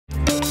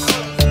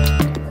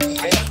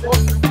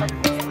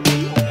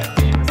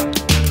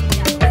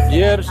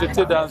Hier,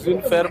 j'étais dans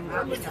une ferme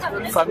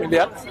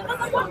familiale,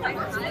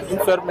 une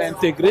ferme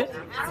intégrée,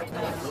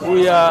 où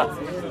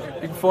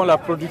ils font la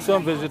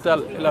production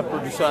végétale et la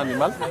production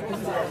animale.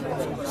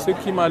 Ce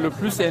qui m'a le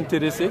plus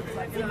intéressé,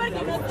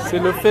 c'est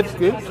le fait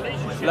que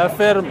la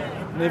ferme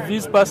ne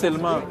vise pas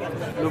seulement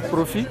le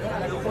profit,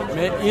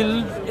 mais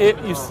il est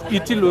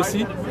utile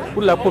aussi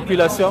pour la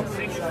population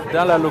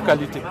dans la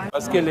localité.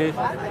 Parce que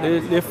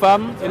les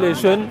femmes et les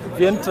jeunes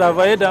viennent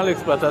travailler dans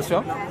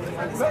l'exploitation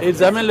et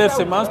ils amènent leurs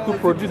semences pour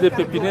produire des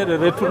pépinières et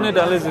retourner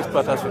dans les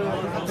exploitations.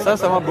 Ça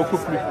m'a beaucoup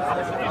plu.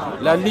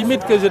 La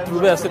limite que j'ai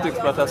trouvée à cette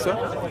exploitation,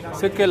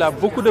 c'est qu'elle a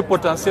beaucoup de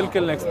potentiel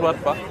qu'elle n'exploite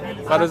pas.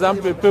 Par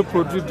exemple, elle peut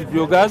produire du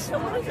biogaz,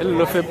 elle ne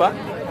le fait pas.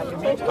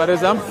 Par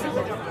exemple,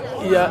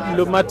 il y a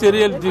le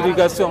matériel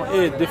d'irrigation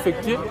est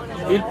défectueux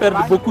et ils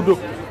perdent beaucoup d'eau.